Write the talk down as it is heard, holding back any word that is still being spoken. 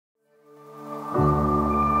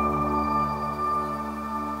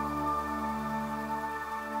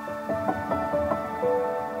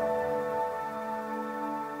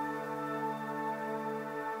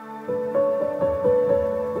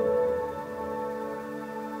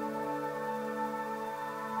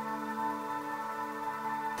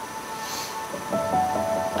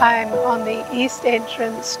I'm on the east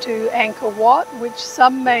entrance to Angkor Wat, which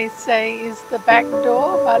some may say is the back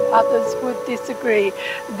door, but others would disagree.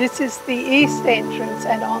 This is the east entrance,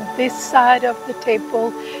 and on this side of the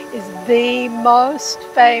temple is the most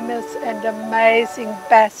famous and amazing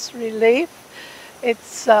bas-relief.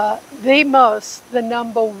 It's the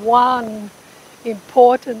number one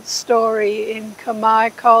important story in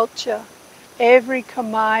Khmer culture. Every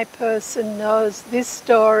Khmer person knows this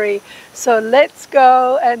story, so let's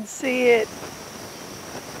go and see it.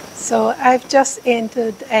 So I've just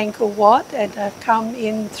entered Angkor Wat and I've come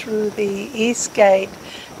in through the east gate,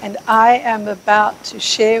 and I am about to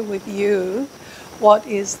share with you what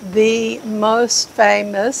is the most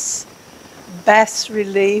famous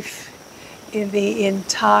bas-relief in the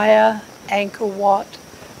entire Angkor Wat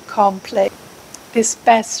complex. This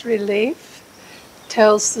bas-relief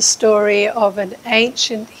tells the story of an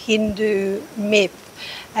ancient Hindu myth,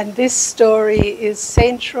 and this story is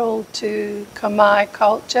central to Khmer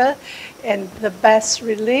culture, and the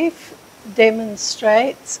bas-relief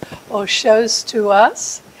demonstrates or shows to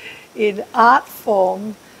us in art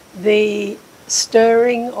form the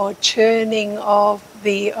stirring or churning of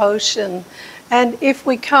the ocean. And if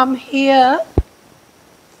we come here,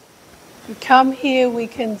 we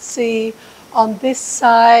can see on this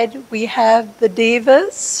side we have the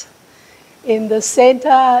Devas. In the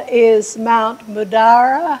center is Mount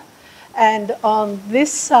Mudara, and on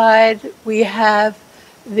this side we have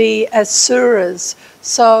the Asuras.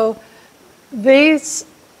 So these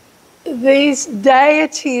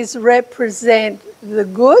deities represent the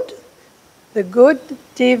good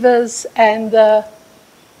Devas, and the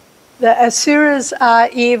Asuras are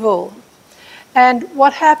evil. And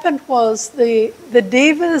what happened was the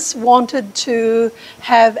Devas wanted to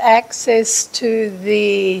have access to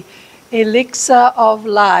the elixir of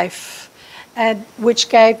life, and which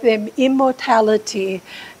gave them immortality.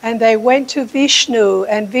 And they went to Vishnu,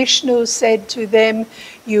 and Vishnu said to them,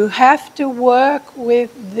 you have to work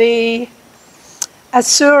with the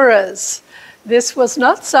Asuras. This was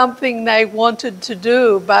not something they wanted to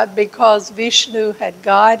do, but because Vishnu had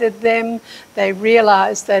guided them, they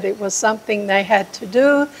realized that it was something they had to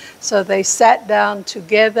do. So they sat down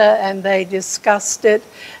together and they discussed it,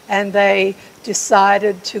 and they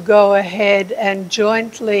decided to go ahead and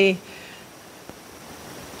jointly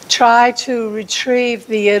try to retrieve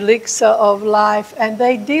the elixir of life. And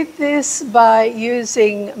they did this by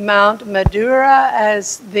using Mount Madura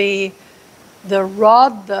as the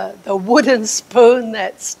rod, the wooden spoon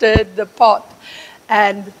that stirred the pot,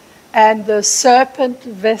 and the serpent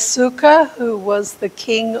Vesuka, who was the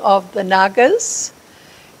king of the Nagas,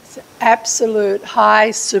 absolute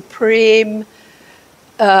high supreme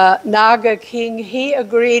Naga king. He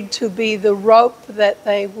agreed to be the rope that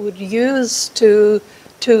they would use to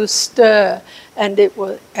stir,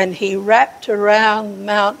 and he wrapped around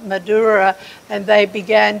Mount Madura, and they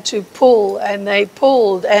began to pull, and they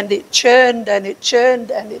pulled, and it churned, and it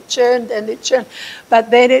churned, and it churned, and it churned.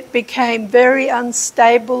 But then it became very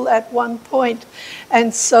unstable at one point,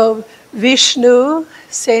 and so Vishnu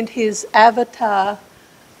sent his avatar,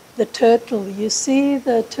 the turtle. You see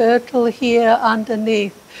the turtle here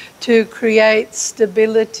underneath, to create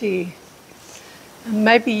stability.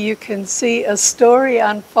 Maybe you can see a story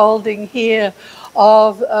unfolding here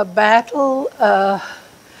of a battle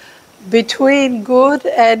between good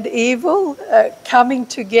and evil coming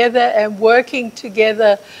together and working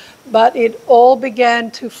together, but it all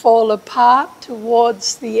began to fall apart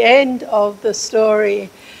towards the end of the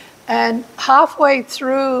story. And halfway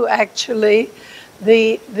through, actually,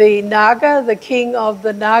 the Naga, the king of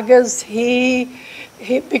the Nagas,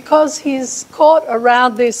 because he's caught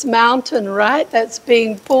around this mountain, right, that's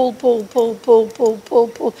being pulled,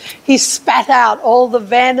 he spat out all the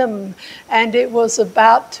venom, and it was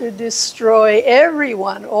about to destroy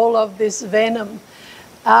everyone, all of this venom.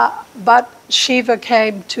 But Shiva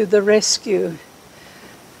came to the rescue.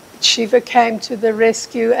 Shiva came to the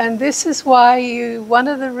rescue, and this is why one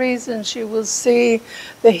of the reasons you will see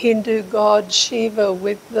the Hindu god Shiva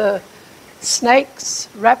with the snakes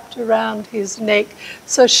wrapped around his neck.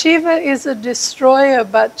 So Shiva is a destroyer,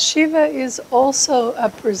 but Shiva is also a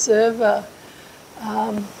preserver.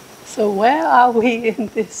 So where are we in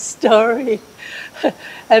this story?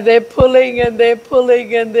 And they're pulling, and they're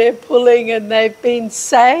pulling, and they're pulling, and they've been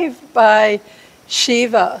saved by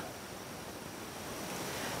Shiva.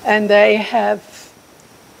 And they have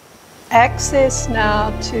access now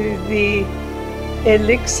to the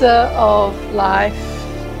elixir of life.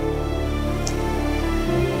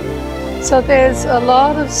 So there's a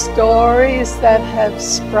lot of stories that have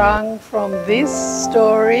sprung from this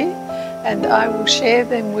story, and I will share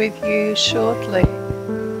them with you shortly.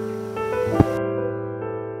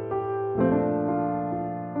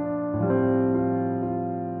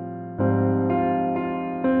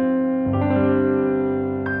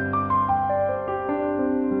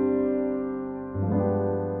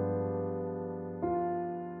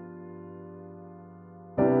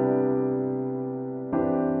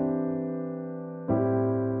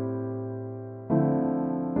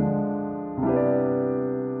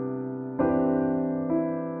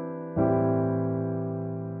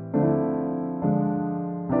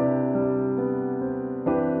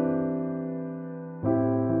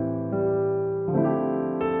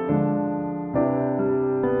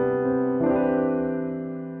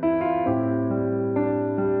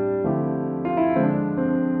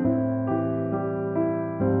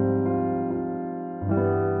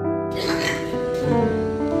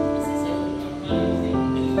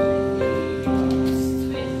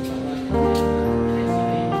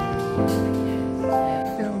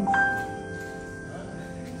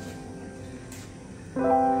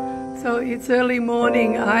 It's early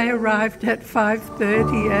morning. I arrived at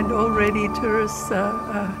 5:30 and already tourists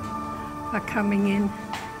are coming in.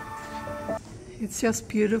 It's just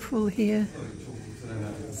beautiful here.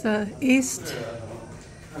 So east,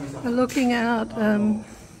 we're looking out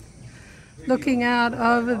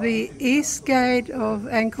over the east gate of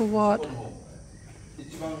Angkor Wat.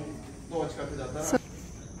 So,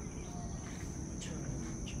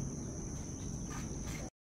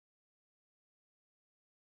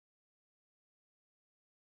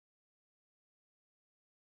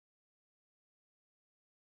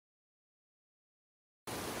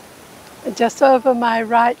 just over my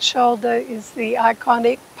right shoulder is the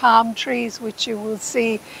iconic palm trees, which you will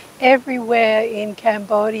see everywhere in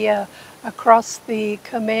Cambodia across the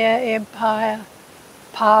Khmer Empire,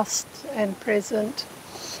 past and present.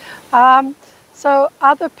 So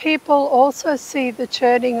other people also see the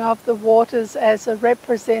churning of the waters as a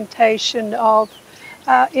representation of,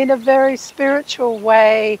 in a very spiritual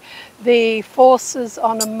way, the forces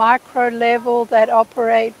on a micro level that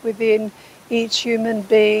operate within each human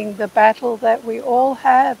being, the battle that we all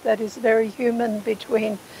have that is very human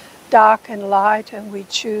between dark and light, and we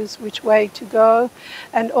choose which way to go.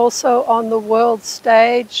 And also on the world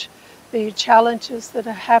stage, the challenges that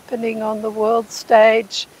are happening on the world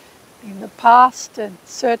stage in the past and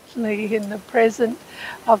certainly in the present,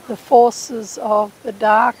 of the forces of the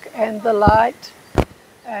dark and the light,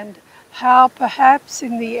 and how perhaps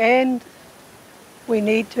in the end we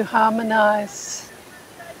need to harmonize.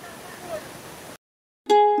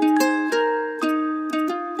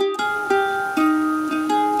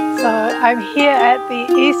 So I'm here at the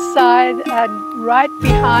east side, and right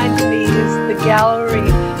behind me is the gallery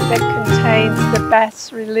that contains the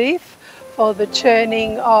bas relief for the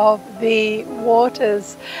churning of the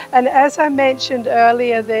waters. And as I mentioned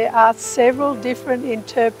earlier, there are several different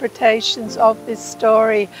interpretations of this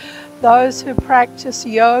story. Those who practice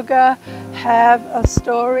yoga have a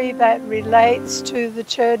story that relates to the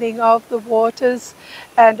churning of the waters,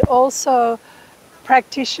 and also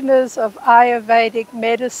practitioners of Ayurvedic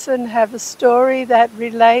medicine have a story that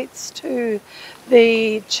relates to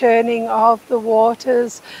the churning of the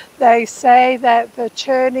waters. They say that the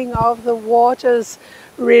churning of the waters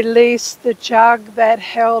released the jug that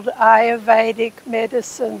held Ayurvedic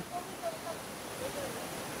medicine.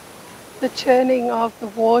 The churning of the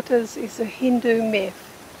waters is a Hindu myth.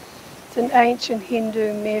 It's an ancient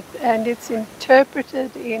Hindu myth, and it's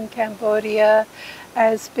interpreted in Cambodia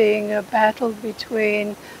as being a battle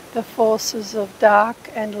between the forces of dark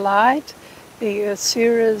and light, the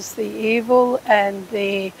Asuras, the evil, and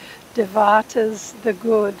the Devas, the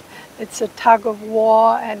good. It's a tug of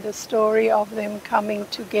war and a story of them coming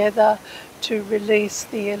together to release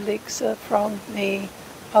the elixir from the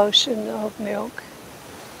ocean of milk.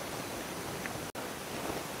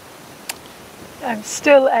 I'm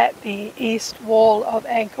still at the east wall of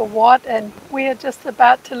Angkor Wat, and we are just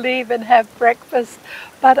about to leave and have breakfast,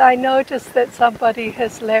 but I noticed that somebody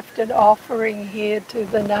has left an offering here to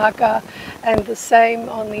the Naga, and the same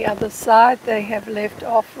on the other side. They have left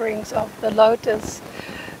offerings of the lotus.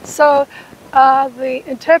 So the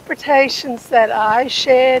interpretations that I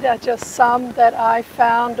shared are just some that I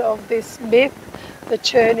found of this myth, the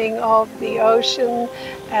churning of the ocean,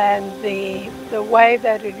 and the way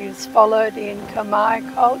that it is followed in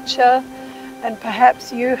Khmer culture. And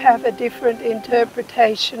perhaps you have a different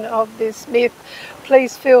interpretation of this myth.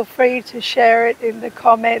 Please feel free to share it in the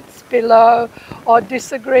comments below, or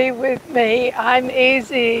disagree with me. I'm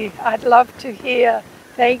easy. I'd love to hear.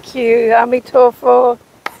 Thank you. Amitofo.